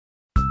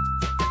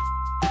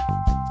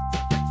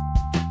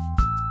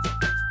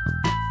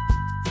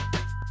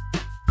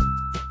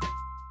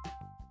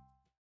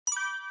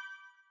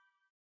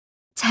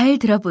잘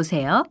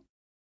들어보세요.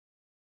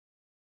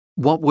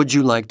 What would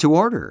you like to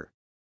order?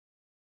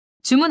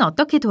 주문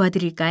어떻게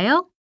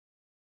도와드릴까요?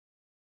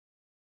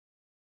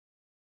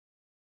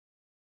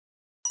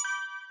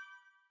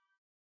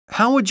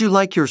 How would you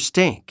like your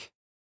steak?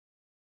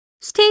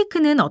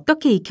 스테이크는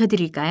어떻게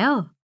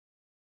익혀드릴까요?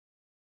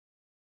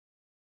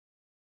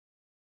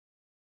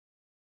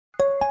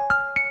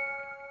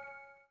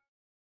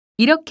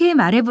 이렇게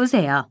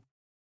말해보세요.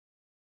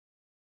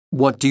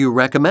 What do you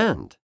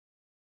recommend?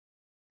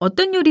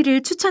 어떤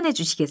요리를 추천해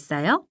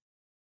주시겠어요?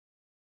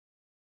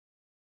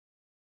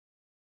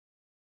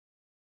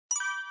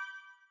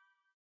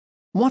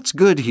 What's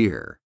good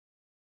here?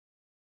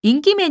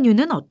 인기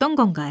메뉴는 어떤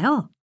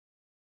건가요?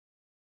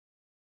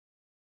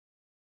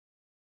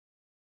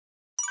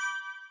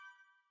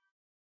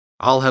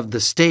 I'll have the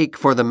steak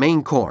for the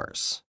main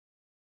course.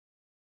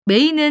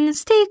 메인은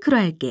스테이크로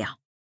할게요.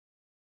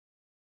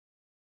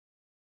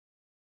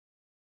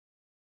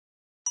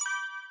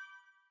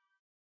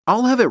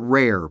 I'll have it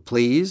rare,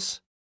 please.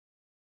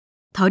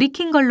 덜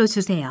익힌 걸로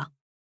주세요.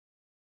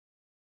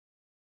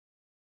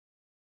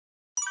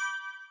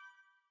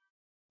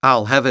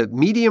 I'll have it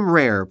medium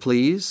rare,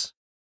 please.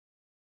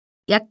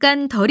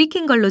 약간 덜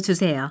익힌 걸로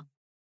주세요.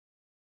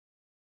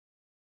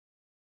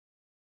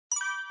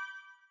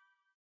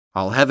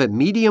 I'll have it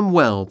medium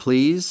well,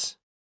 please.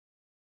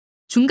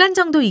 중간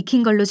정도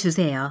익힌 걸로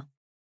주세요.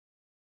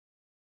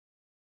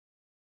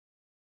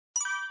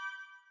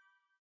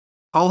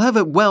 I'll have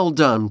it well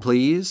done,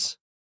 please.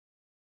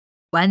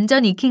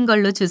 완전 익힌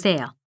걸로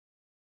주세요.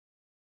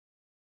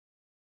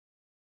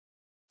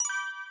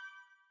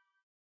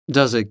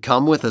 Does it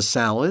come with a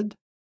salad?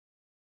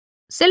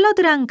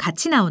 샐러드랑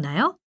같이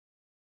나오나요?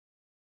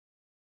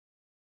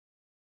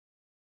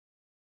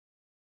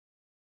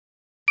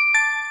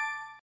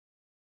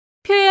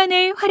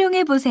 표현을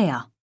활용해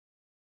보세요.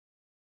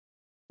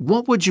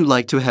 What would you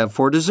like to have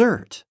for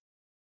dessert?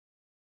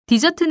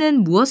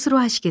 디저트는 무엇으로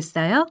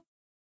하시겠어요?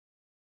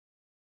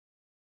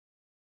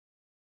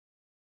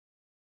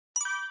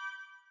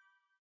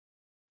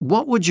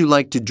 What would you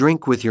like to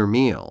drink with your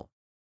meal?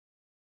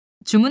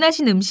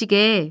 주문하신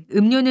음식에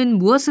음료는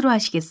무엇으로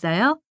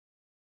하시겠어요?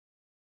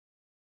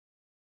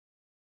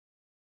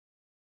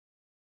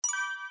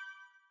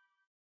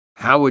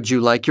 How would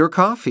you like your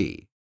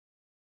coffee?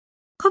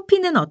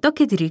 커피는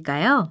어떻게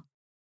드릴까요?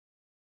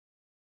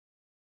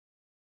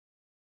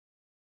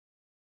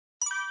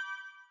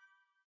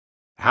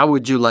 How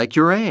would you like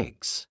your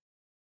eggs?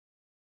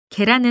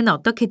 계란은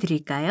어떻게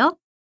드릴까요?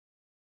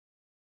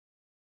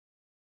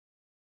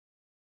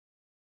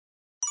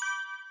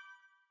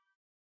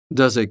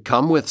 Does it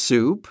come with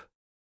soup?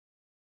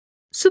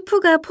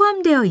 수프가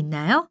포함되어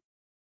있나요?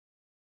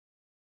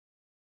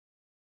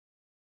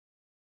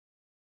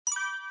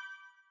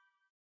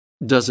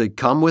 Does it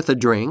come with a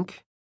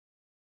drink?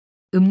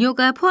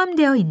 음료가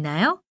포함되어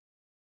있나요?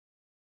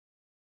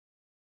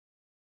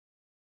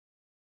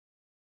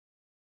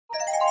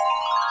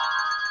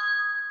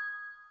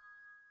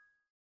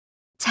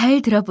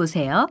 잘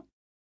들어보세요.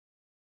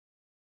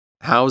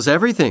 How's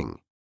everything?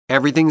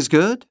 Everything's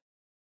good?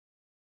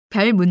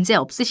 별 문제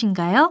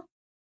없으신가요?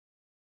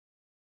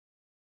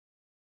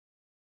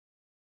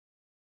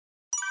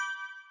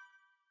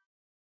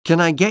 Can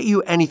I get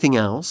you anything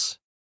else?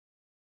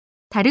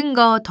 다른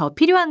거 더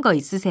필요한 거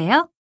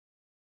있으세요?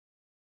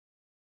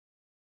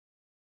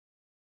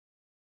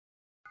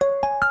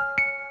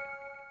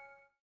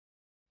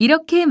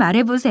 이렇게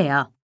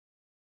말해보세요.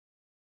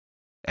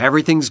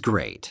 Everything's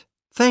great.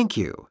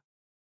 Thank you.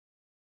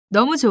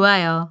 너무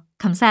좋아요.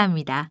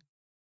 감사합니다.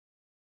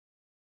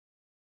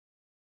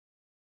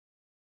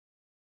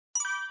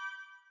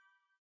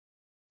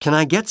 Can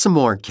I get some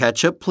more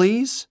ketchup,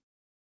 please?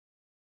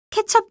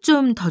 케첩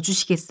좀 더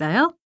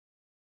주시겠어요?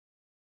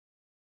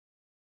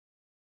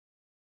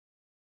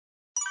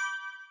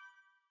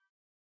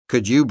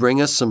 Could you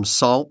bring us some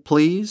salt,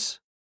 please?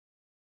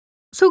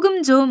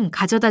 소금 좀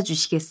가져다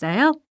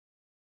주시겠어요?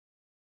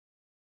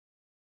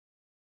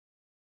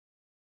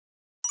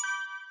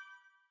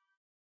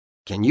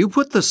 Can you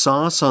put the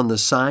sauce on the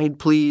side,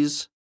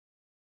 please?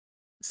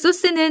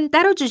 소스는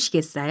따로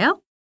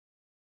주시겠어요?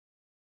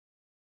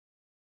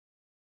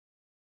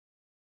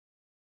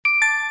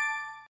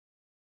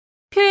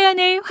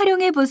 표현을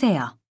활용해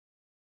보세요.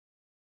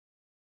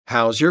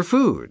 How's your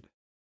food?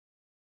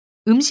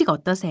 음식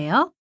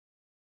어떠세요?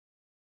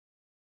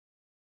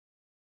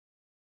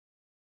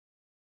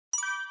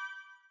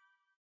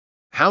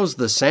 How's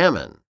the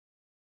salmon?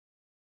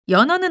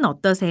 연어는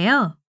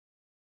어떠세요?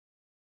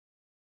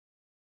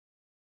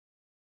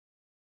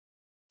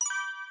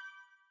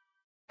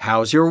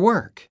 How's your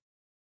work?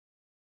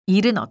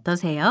 일은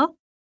어떠세요?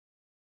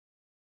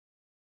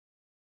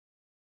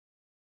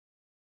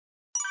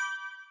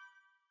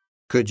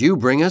 Could you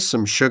bring us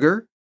some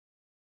sugar?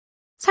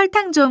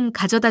 설탕 좀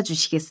가져다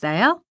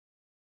주시겠어요?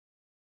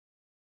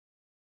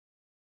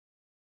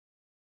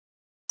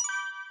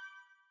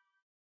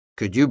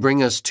 Could you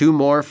bring us 2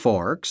 more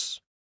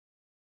forks?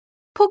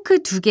 포크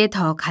 2개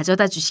더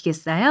가져다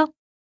주시겠어요?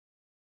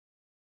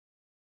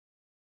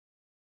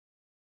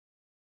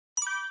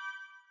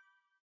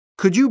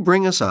 Could you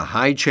bring us a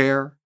high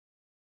chair?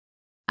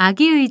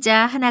 아기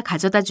의자 하나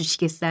가져다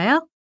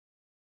주시겠어요?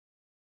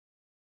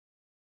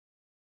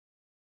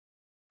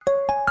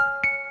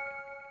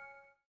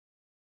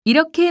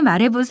 이렇게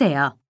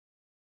말해보세요.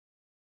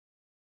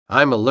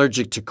 I'm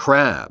allergic to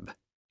crab.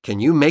 Can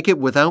you make it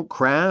without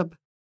crab?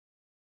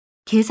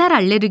 게살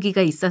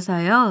알레르기가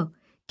있어서요.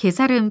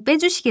 게살은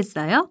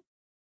빼주시겠어요?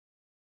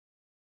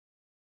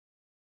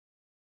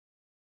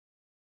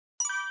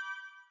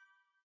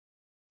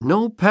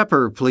 No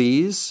pepper,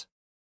 please.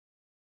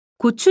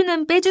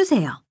 고추는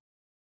빼주세요.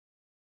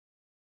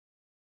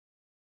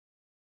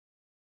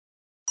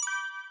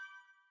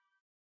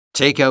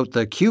 Take out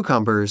the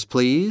cucumbers,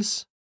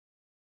 please.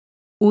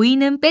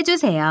 오이는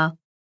빼주세요.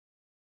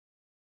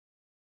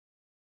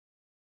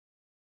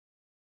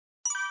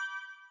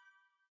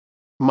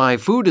 My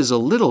food is a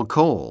little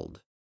cold.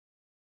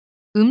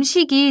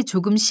 음식이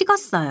조금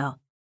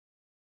식었어요.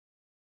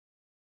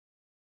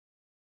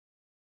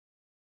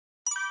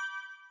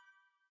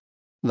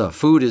 The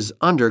food is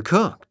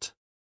undercooked.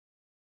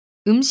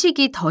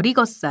 음식이 덜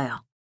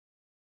익었어요.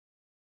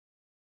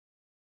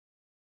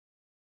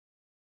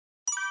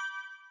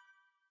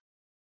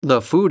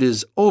 The food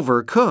is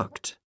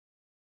overcooked.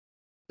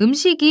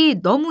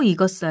 음식이 너무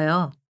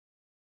익었어요.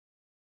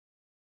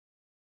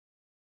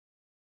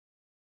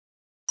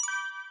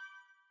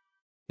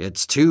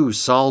 It's too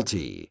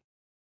salty.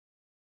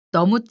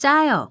 너무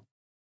짜요.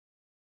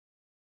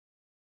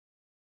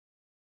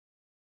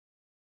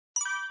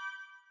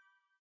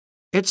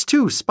 It's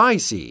too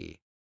spicy.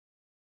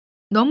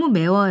 너무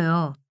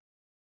매워요.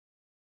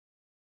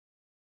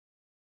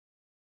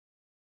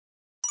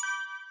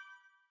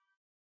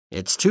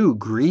 It's too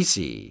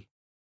greasy.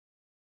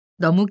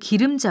 너무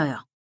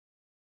기름져요.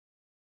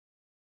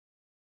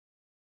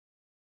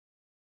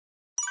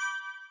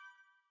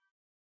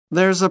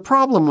 There's a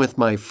problem with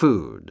my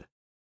food.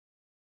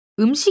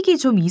 음식이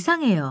좀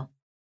이상해요.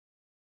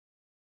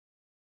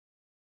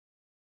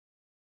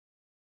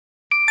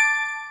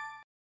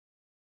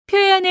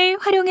 표현을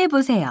활용해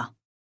보세요.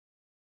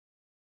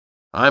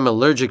 I'm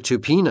allergic to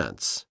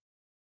peanuts.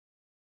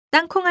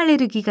 땅콩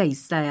알레르기가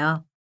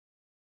있어요.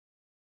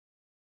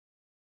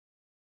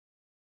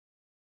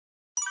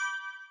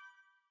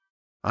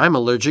 I'm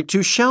allergic to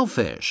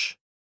shellfish.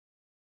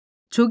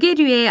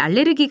 조개류에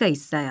알레르기가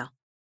있어요.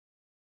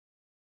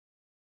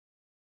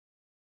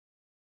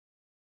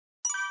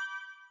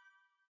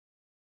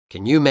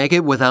 Can you make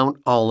it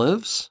without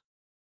olives?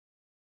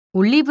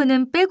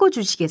 올리브는 빼고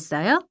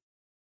주시겠어요?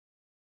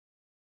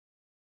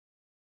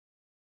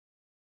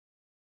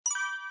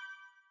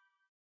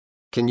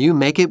 Can you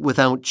make it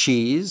without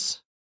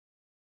cheese?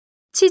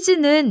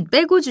 치즈는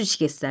빼고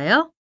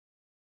주시겠어요?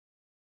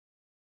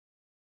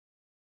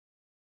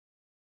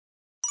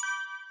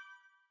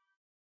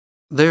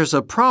 There's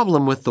a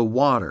problem with the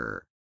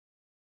water.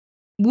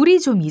 물이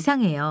좀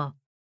이상해요.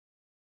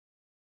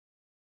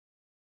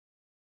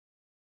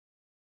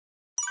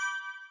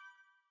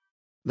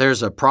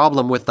 There's a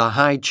problem with the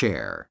high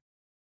chair.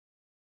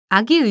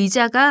 아기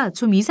의자가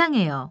좀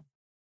이상해요.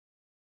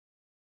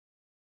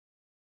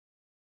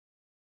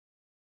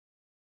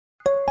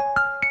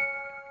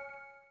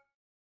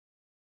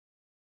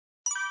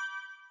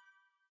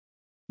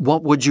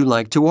 What would you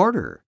like to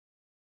order?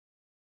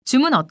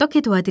 주문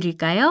어떻게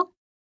도와드릴까요?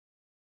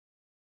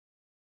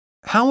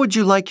 How would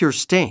you like your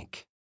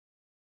steak?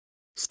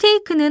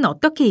 스테이크는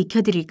어떻게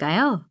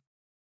익혀드릴까요?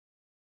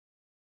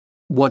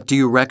 What do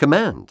you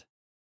recommend?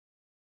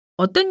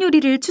 어떤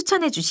요리를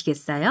추천해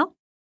주시겠어요?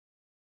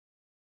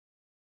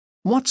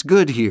 What's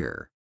good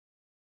here?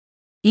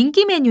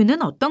 인기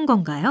메뉴는 어떤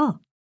건가요?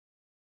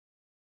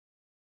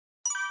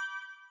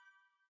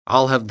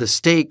 I'll have the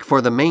steak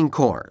for the main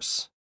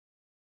course.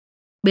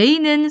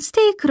 메인은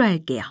스테이크로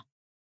할게요.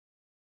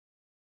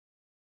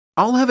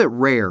 I'll have it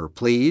rare,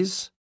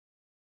 please.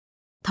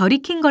 덜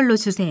익힌 걸로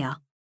주세요.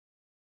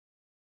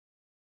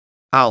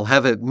 I'll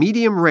have it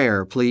medium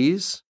rare,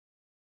 please.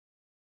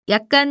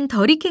 약간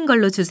덜 익힌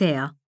걸로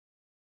주세요.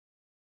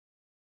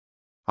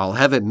 I'll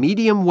have it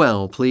medium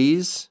well,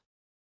 please.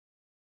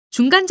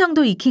 중간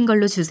정도 익힌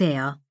걸로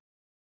주세요.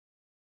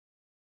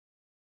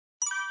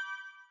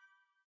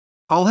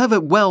 I'll have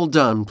it well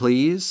done,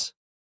 please.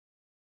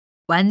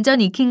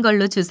 완전 익힌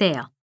걸로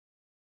주세요.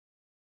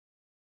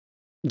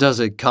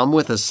 Does it come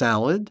with a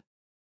salad?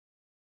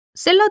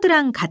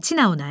 샐러드랑 같이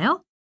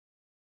나오나요?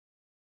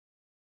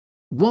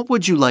 What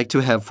would you like to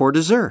have for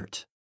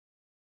dessert?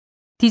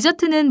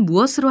 디저트는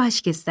무엇으로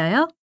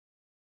하시겠어요?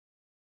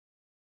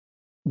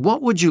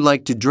 What would you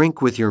like to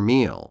drink with your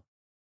meal?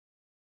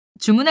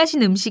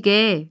 주문하신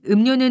음식에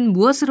음료는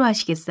무엇으로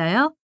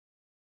하시겠어요?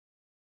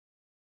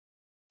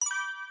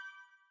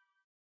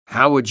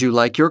 How would you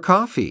like your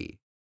coffee?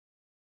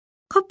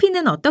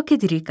 커피는 어떻게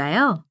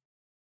드릴까요?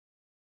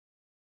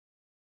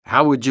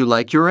 How would you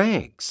like your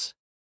eggs?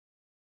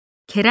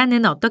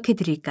 계란은 어떻게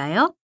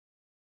드릴까요?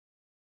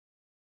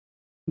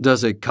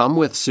 Does it come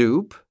with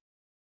soup?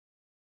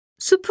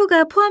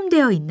 수프가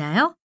포함되어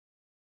있나요?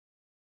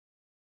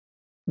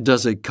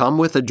 Does it come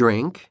with a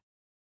drink?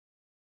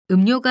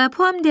 음료가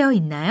포함되어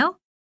있나요?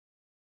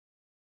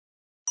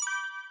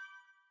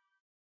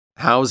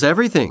 How's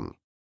everything?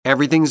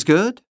 Everything's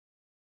good?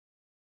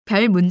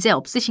 별 문제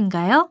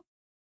없으신가요?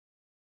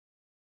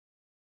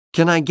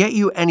 Can I get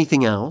you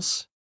anything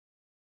else?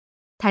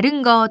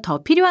 다른 거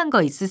더 필요한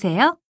거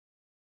있으세요?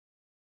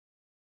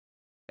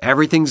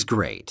 Everything's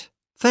great.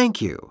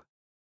 Thank you.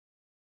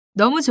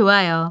 너무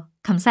좋아요.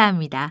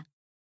 감사합니다.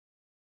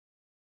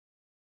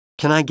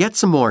 Can I get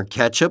some more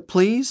ketchup,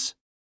 please?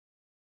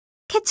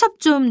 케첩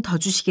좀 더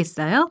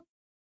주시겠어요?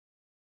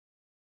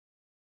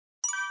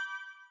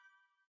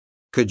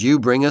 Could you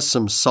bring us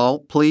some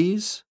salt,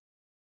 please?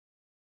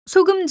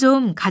 소금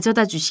좀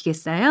가져다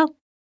주시겠어요?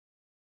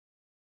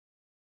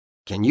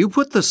 Can you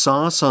put the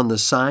sauce on the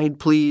side,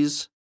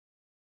 please?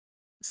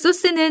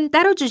 소스는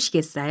따로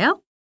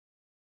주시겠어요?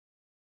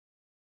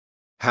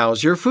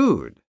 How's your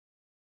food?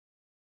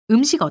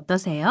 음식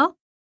어떠세요?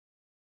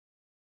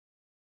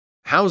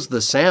 How's the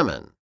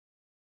salmon?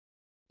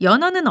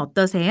 연어는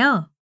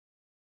어떠세요?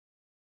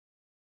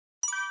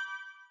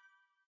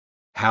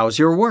 How's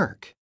your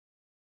work?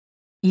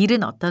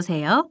 일은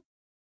어떠세요?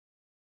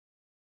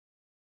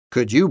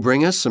 Could you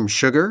bring us some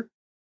sugar?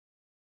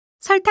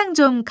 설탕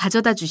좀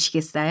가져다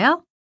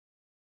주시겠어요?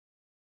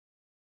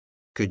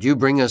 Could you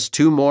bring us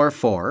 2 more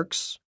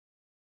forks?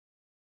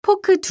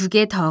 포크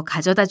 2개 더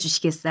가져다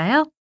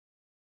주시겠어요?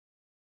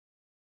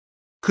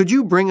 Could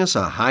you bring us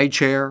a high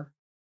chair?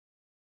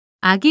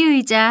 아기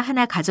의자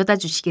하나 가져다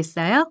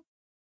주시겠어요?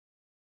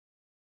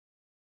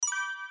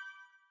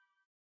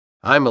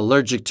 I'm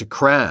allergic to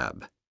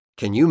crab.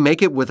 Can you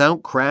make it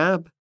without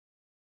crab?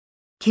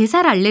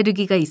 게살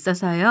알레르기가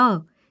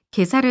있어서요.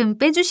 게살은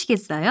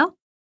빼주시겠어요?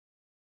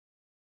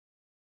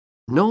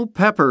 No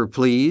pepper,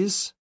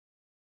 please.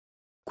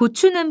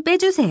 고추는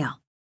빼주세요.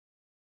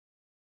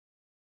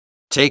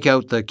 Take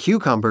out the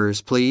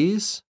cucumbers,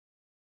 please.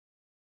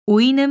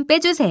 오이는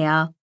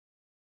빼주세요.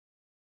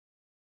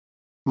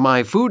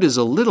 My food is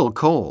a little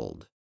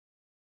cold.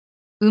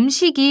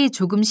 음식이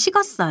조금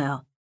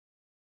식었어요.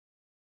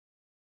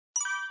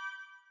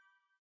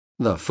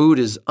 The food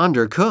is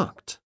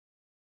undercooked.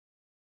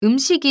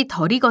 음식이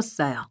덜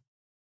익었어요.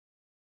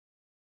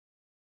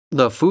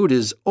 The food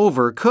is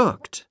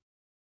overcooked.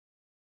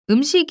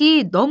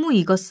 음식이 너무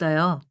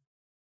익었어요.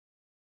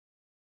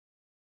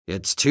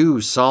 It's too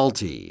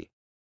salty.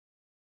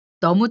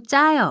 너무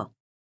짜요.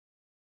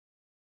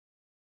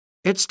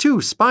 It's too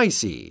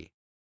spicy.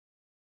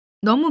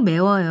 너무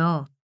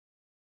매워요.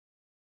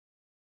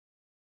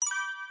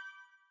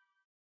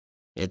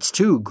 It's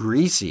too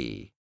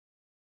greasy.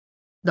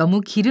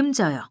 너무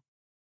기름져요.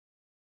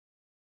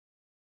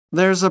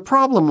 There's a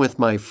problem with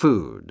my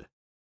food.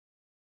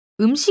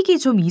 음식이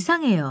좀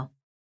이상해요.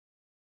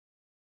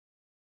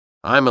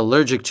 I'm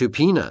allergic to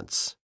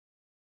peanuts.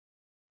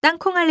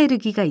 땅콩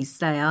알레르기가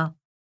있어요.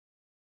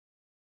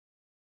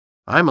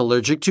 I'm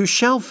allergic to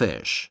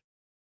shellfish.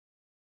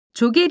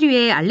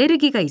 조개류에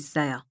알레르기가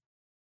있어요.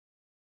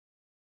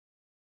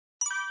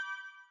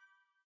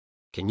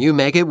 Can you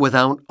make it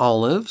without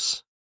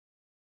olives?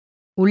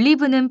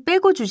 올리브는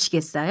빼고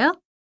주시겠어요?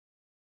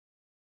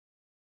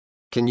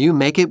 Can you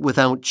make it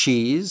without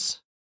cheese?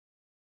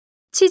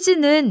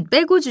 치즈는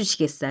빼고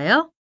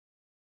주시겠어요?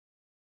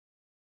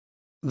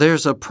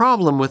 There's a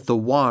problem with the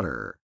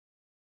water.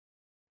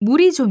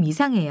 물이 좀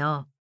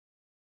이상해요.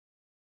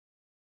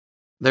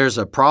 There's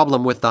a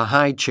problem with the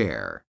high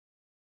chair.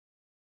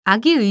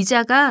 아기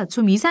의자가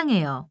좀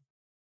이상해요.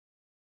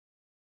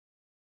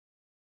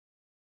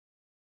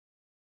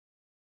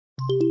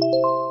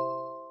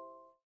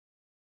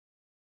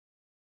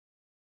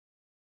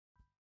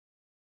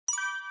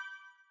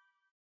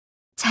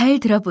 잘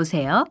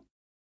들어보세요.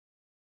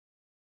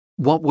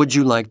 What would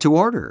you like to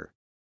order?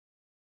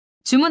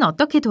 주문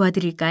어떻게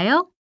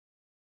도와드릴까요?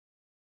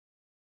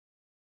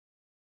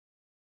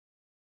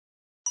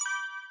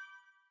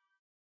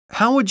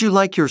 How would you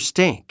like your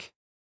steak?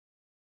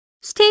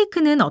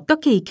 스테이크는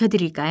어떻게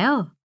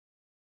익혀드릴까요?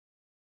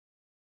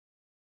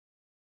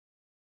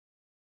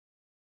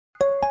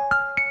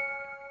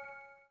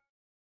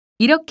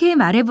 이렇게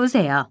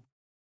말해보세요.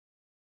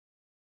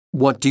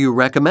 What do you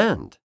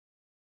recommend?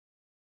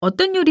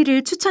 어떤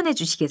요리를 추천해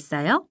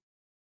주시겠어요?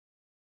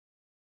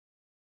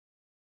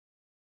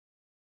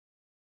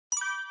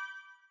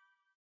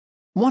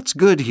 What's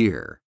good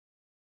here?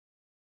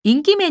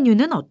 인기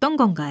메뉴는 어떤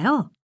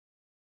건가요?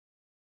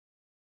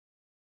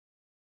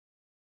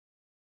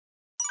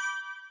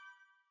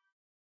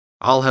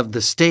 I'll have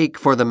the steak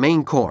for the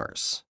main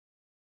course.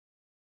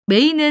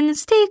 메인은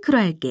스테이크로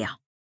할게요.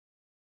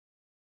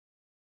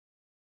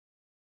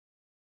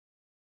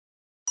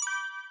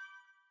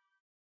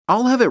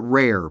 I'll have it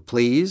rare,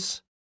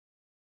 please.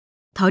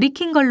 덜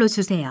익힌 걸로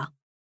주세요.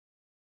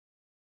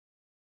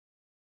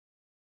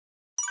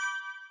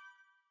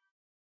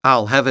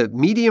 I'll have it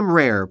medium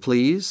rare,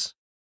 please.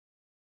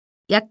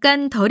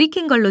 약간 덜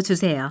익힌 걸로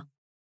주세요.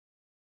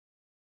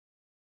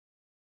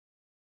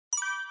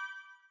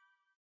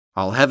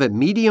 I'll have it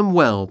medium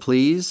well,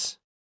 please.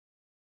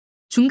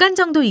 중간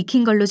정도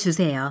익힌 걸로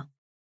주세요.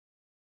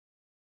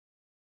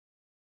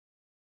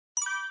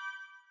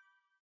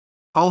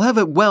 I'll have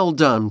it well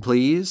done,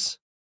 please.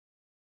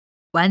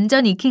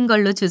 완전 익힌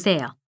걸로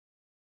주세요.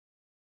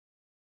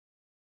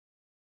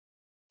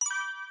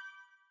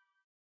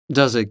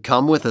 Does it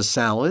come with a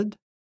salad?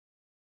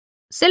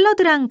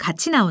 샐러드랑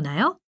같이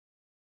나오나요?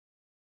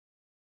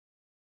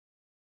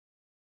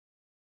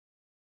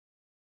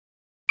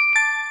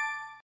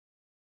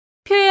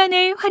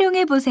 표현을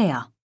활용해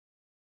보세요.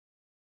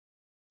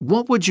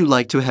 What would you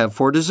like to have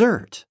for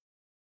dessert?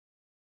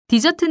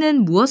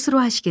 디저트는 무엇으로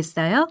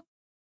하시겠어요?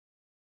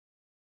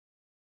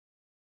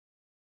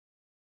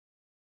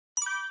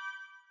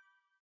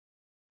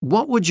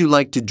 What would you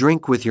like to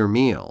drink with your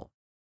meal?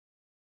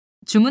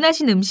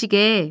 주문하신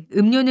음식에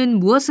음료는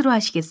무엇으로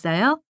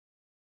하시겠어요?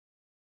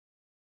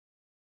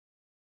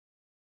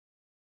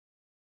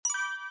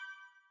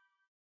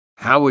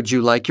 How would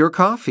you like your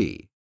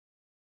coffee?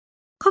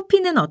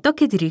 커피는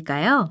어떻게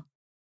드릴까요?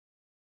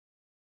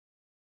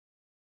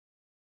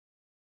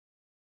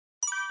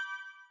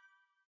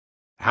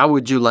 How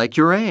would you like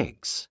your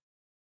eggs?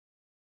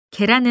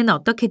 계란은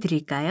어떻게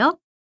드릴까요?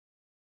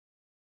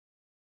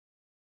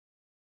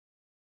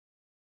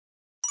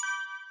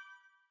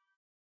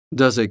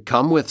 Does it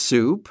come with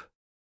soup?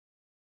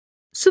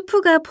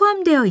 수프가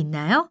포함되어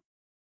있나요?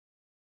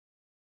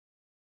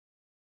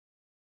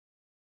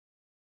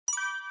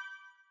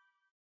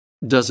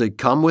 Does it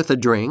come with a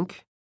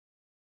drink?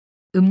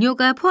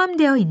 음료가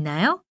포함되어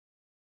있나요?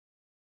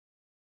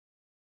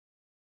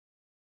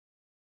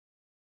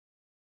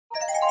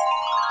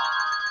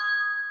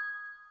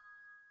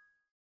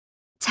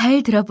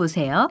 잘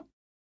들어보세요.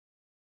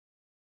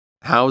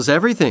 How's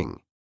everything?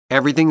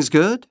 Everything's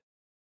good?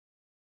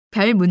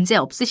 별 문제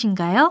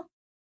없으신가요?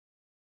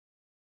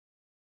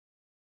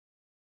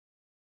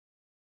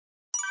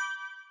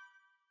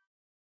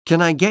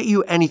 Can I get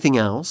you anything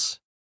else?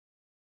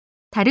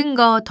 다른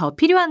거 더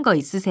필요한 거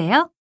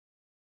있으세요?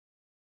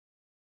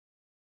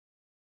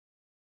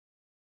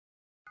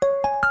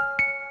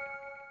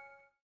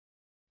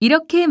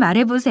 이렇게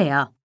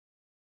말해보세요.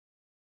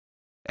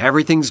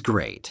 Everything's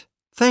great.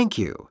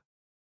 Thank you.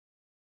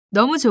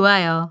 너무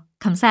좋아요.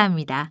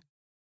 감사합니다.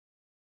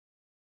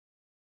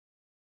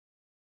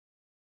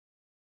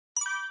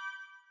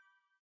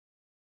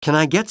 Can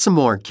I get some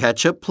more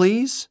ketchup,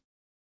 please?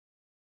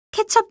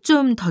 케첩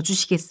좀 더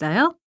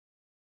주시겠어요?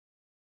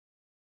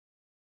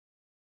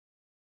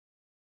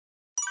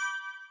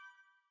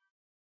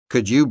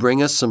 Could you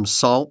bring us some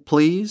salt,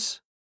 please?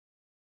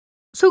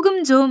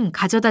 소금 좀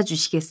가져다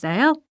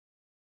주시겠어요?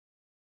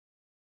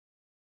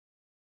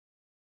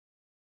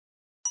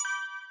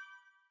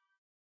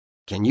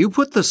 Can you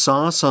put the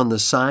sauce on the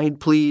side,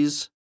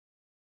 please?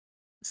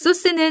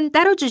 소스는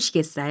따로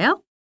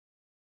주시겠어요?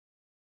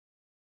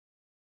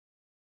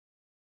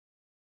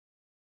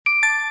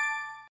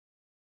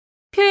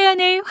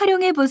 표현을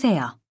활용해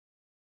보세요.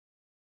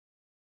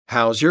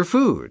 How's your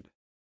food?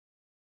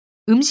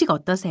 음식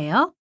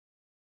어떠세요?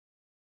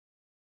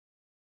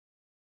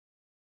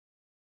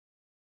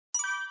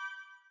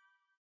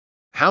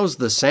 How's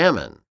the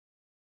salmon?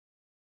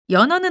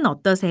 연어는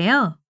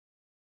어떠세요?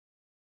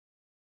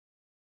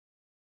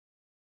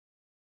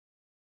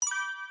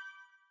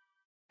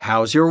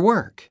 How's your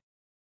work?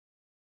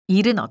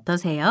 일은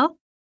어떠세요?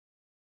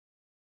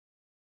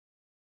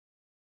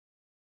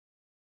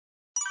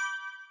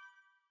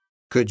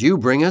 Could you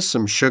bring us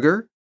some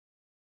sugar?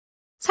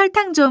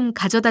 설탕 좀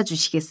가져다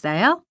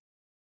주시겠어요?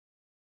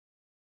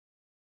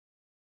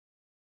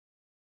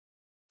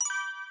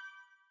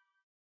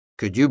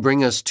 Could you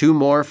bring us 2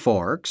 more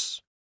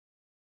forks?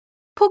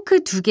 포크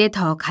 2개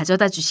더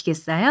가져다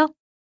주시겠어요?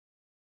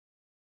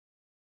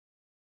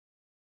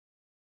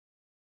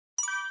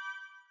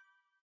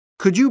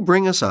 Could you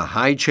bring us a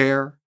high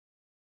chair?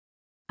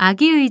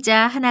 아기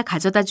의자 하나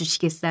가져다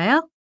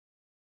주시겠어요?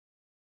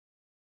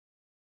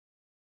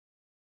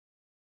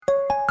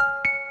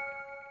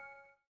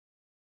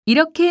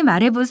 이렇게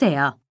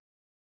말해보세요.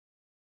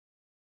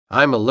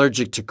 I'm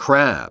allergic to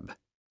crab.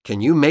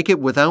 Can you make it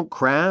without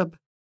crab?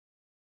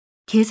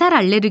 게살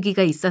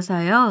알레르기가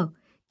있어서요.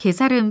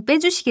 게살은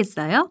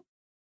빼주시겠어요?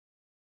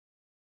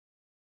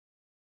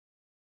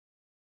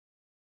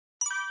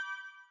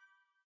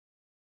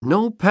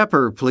 No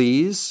pepper,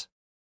 please.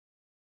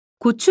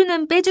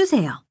 고추는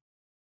빼주세요.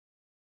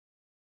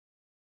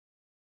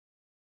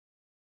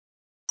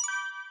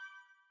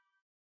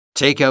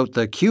 Take out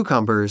the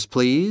cucumbers,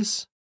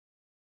 please.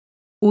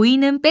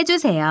 오이는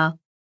빼주세요.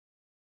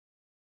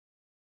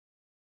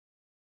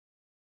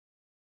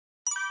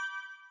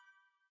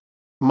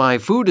 My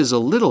food is a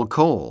little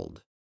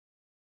cold.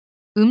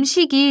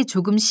 음식이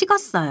조금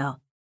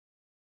식었어요.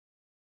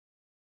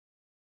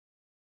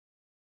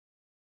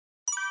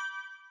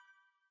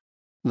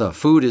 The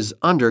food is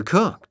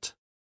undercooked.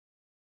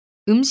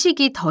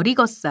 음식이 덜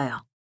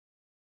익었어요.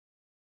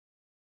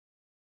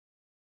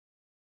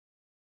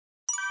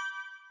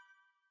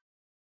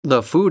 The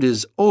food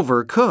is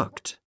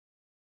overcooked.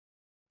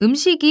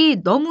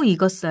 음식이 너무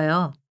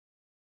익었어요.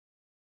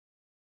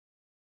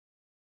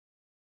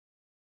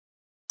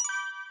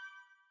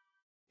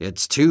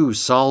 It's too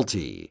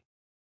salty.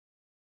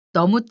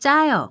 너무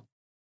짜요.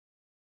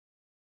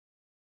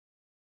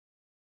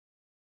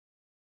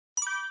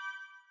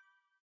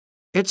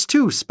 It's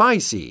too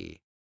spicy.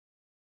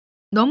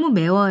 너무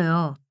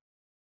매워요.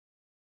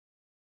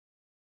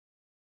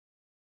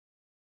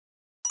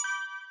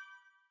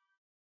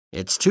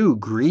 It's too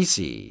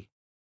greasy.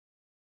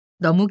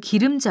 너무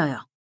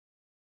기름져요.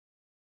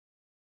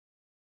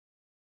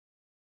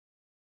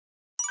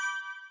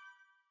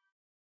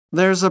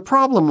 There's a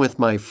problem with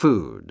my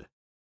food.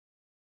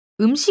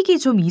 음식이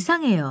좀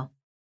이상해요.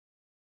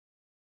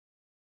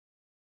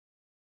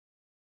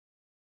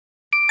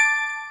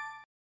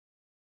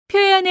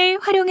 표현을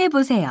활용해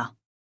보세요.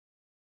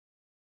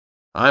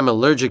 I'm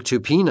allergic to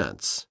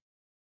peanuts.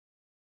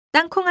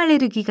 땅콩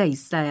알레르기가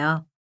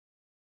있어요.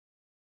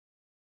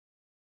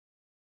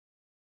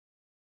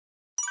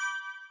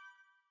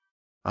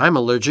 I'm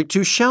allergic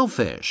to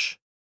shellfish.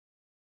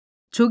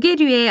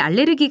 조개류에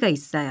알레르기가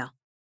있어요.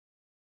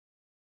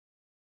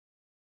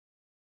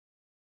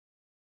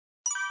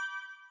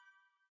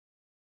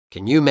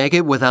 Can you make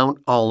it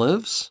without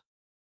olives?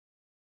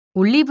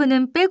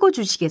 올리브는 빼고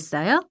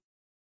주시겠어요?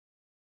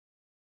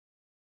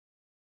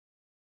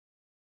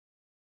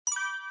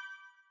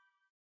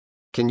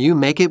 Can you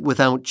make it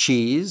without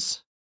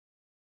cheese?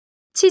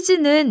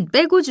 치즈는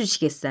빼고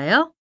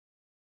주시겠어요?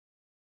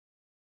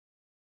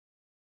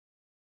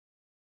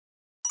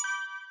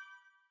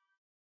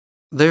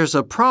 There's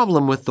a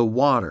problem with the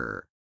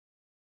water.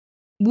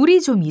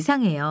 물이 좀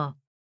이상해요.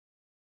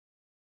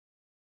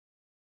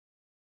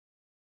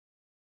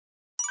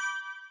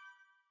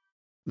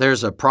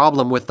 There's a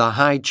problem with the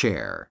high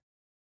chair.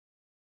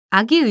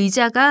 아기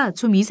의자가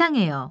좀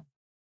이상해요.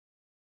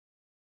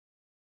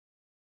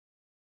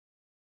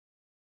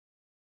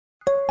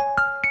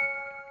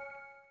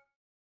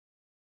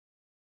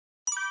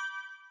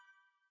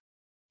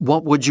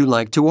 What would you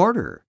like to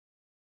order?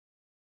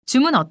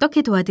 주문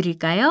어떻게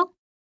도와드릴까요?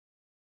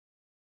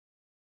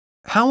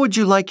 How would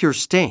you like your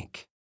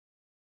steak?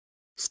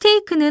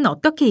 스테이크는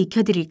어떻게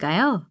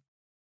익혀드릴까요?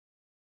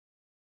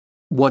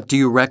 What do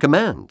you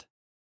recommend?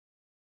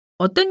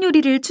 어떤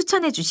요리를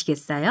추천해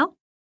주시겠어요?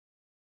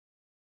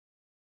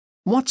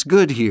 What's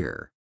good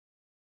here?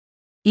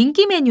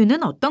 인기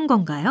메뉴는 어떤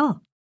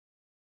건가요?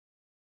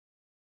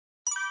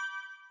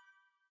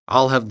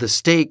 I'll have the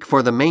steak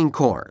for the main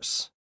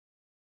course.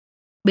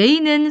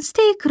 메인은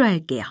스테이크로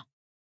할게요.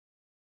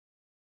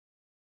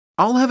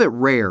 I'll have it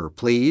rare,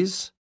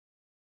 please.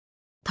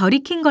 덜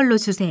익힌 걸로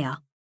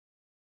주세요.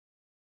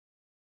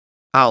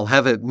 I'll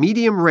have it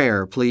medium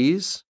rare,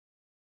 please.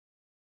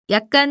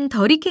 약간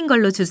덜 익힌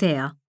걸로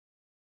주세요.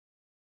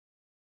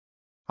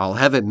 I'll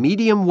have it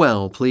medium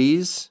well,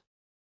 please.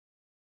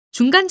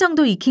 중간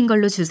정도 익힌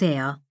걸로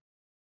주세요.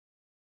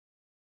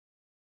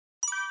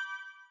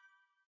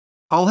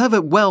 I'll have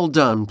it well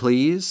done,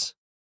 please.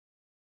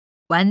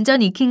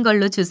 완전 익힌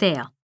걸로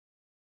주세요.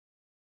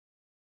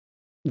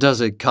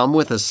 Does it come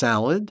with a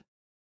salad?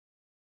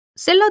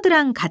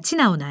 샐러드랑 같이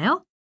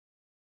나오나요?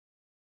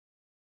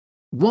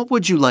 What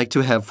would you like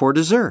to have for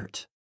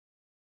dessert?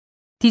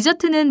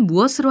 디저트는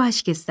무엇으로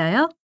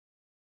하시겠어요?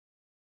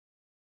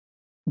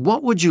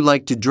 What would you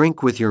like to drink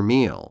with your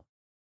meal?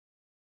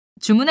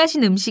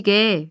 주문하신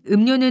음식에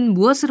음료는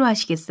무엇으로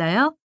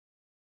하시겠어요?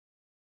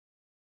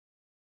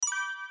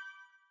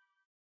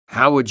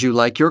 How would you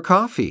like your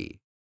coffee?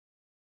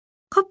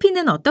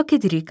 커피는 어떻게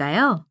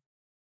드릴까요?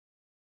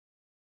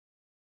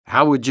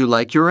 How would you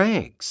like your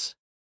eggs?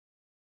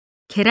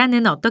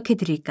 계란은 어떻게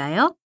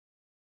드릴까요?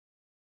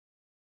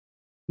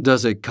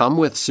 Does it come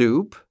with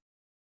soup?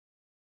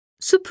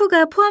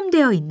 수프가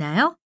포함되어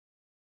있나요?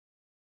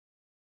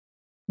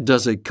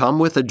 Does it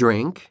come with a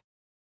drink?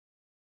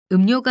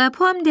 음료가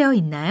포함되어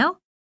있나요?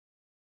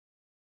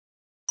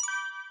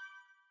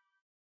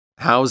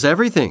 How's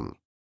everything?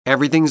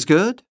 Everything's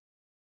good?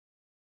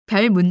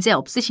 별 문제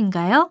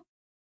없으신가요?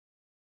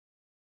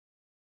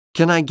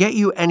 Can I get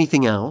you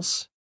anything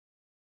else?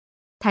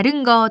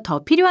 다른 거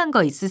더 필요한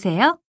거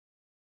있으세요?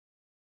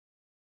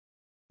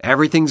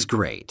 Everything's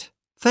great.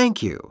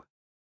 Thank you.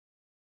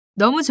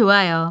 너무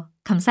좋아요.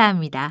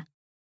 감사합니다.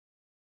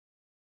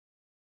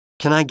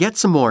 Can I get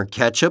some more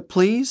ketchup,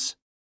 please?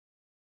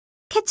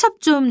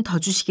 케첩 좀 더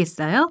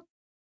주시겠어요?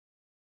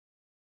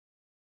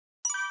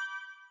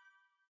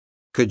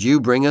 Could you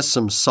bring us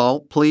some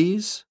salt,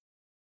 please?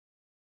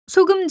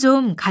 소금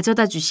좀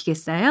가져다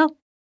주시겠어요?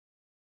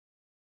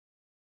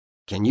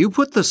 Can you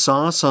put the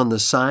sauce on the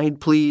side,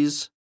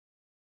 please?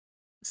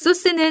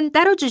 소스는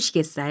따로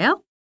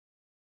주시겠어요?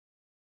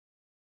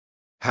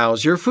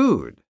 How's your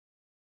food?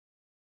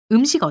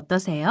 음식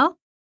어떠세요?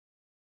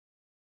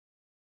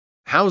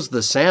 How's the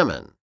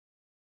salmon?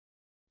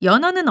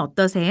 연어는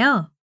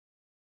어떠세요?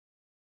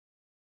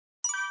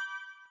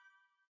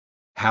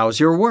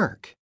 How's your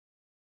work?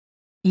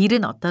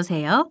 일은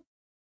어떠세요?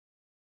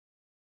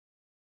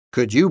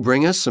 Could you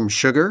bring us some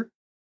sugar?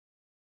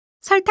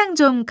 설탕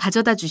좀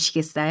가져다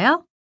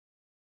주시겠어요?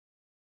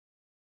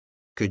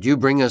 Could you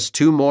bring us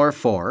 2 more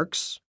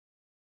forks?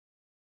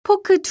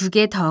 포크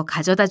 2개 더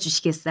가져다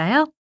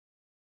주시겠어요?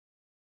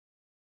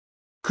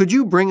 Could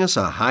you bring us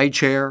a high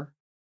chair?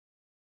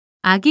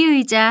 아기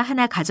의자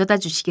하나 가져다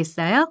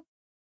주시겠어요?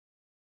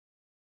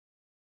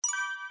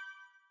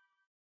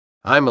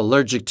 I'm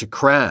allergic to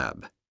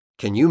crab.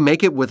 Can you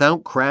make it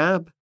without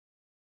crab?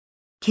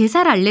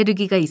 게살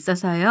알레르기가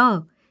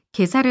있어서요.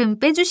 게살은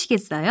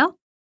빼주시겠어요?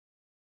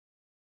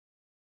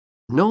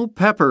 No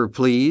pepper,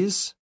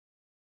 please.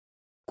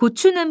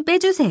 고추는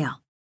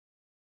빼주세요.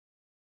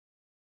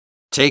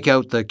 Take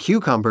out the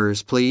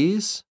cucumbers,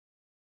 please.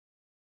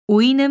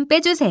 오이는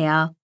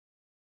빼주세요.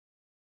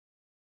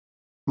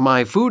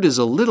 My food is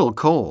a little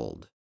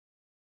cold.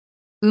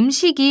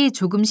 음식이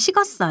조금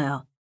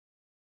식었어요.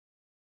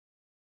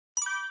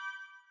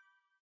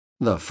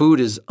 The food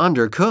is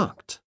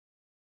undercooked.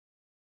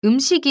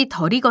 음식이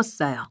덜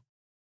익었어요.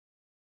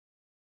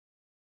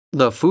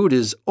 The food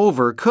is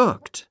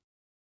overcooked.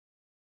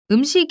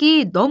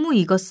 음식이 너무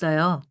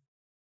익었어요.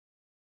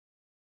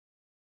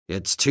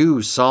 It's too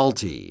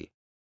salty.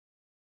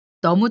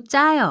 너무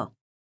짜요.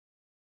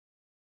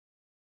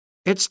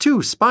 It's too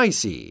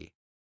spicy.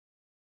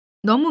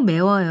 너무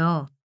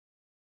매워요.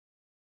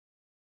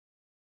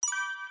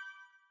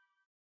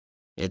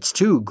 It's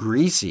too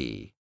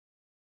greasy.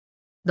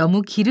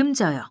 너무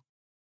기름져요.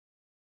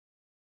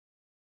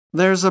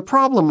 There's a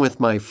problem with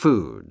my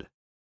food.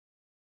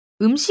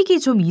 음식이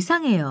좀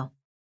이상해요.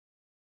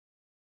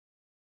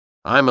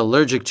 I'm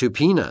allergic to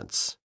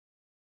peanuts.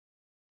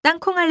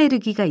 땅콩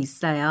알레르기가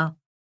있어요.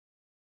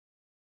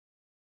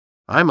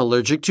 I'm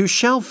allergic to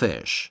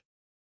shellfish.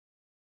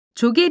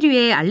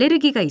 조개류에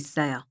알레르기가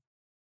있어요.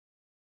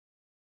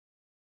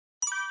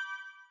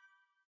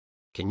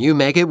 Can you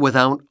make it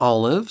without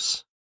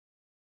olives?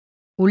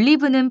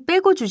 올리브는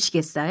빼고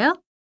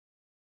주시겠어요?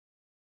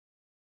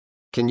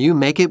 Can you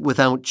make it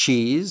without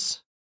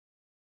cheese?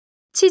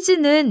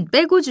 치즈는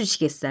빼고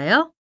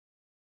주시겠어요?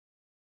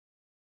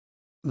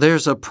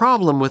 There's a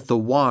problem with the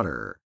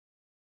water.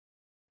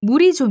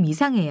 물이 좀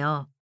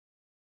이상해요.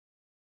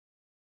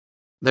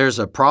 There's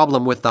a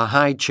problem with the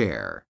high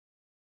chair.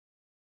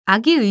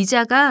 아기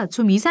의자가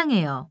좀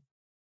이상해요.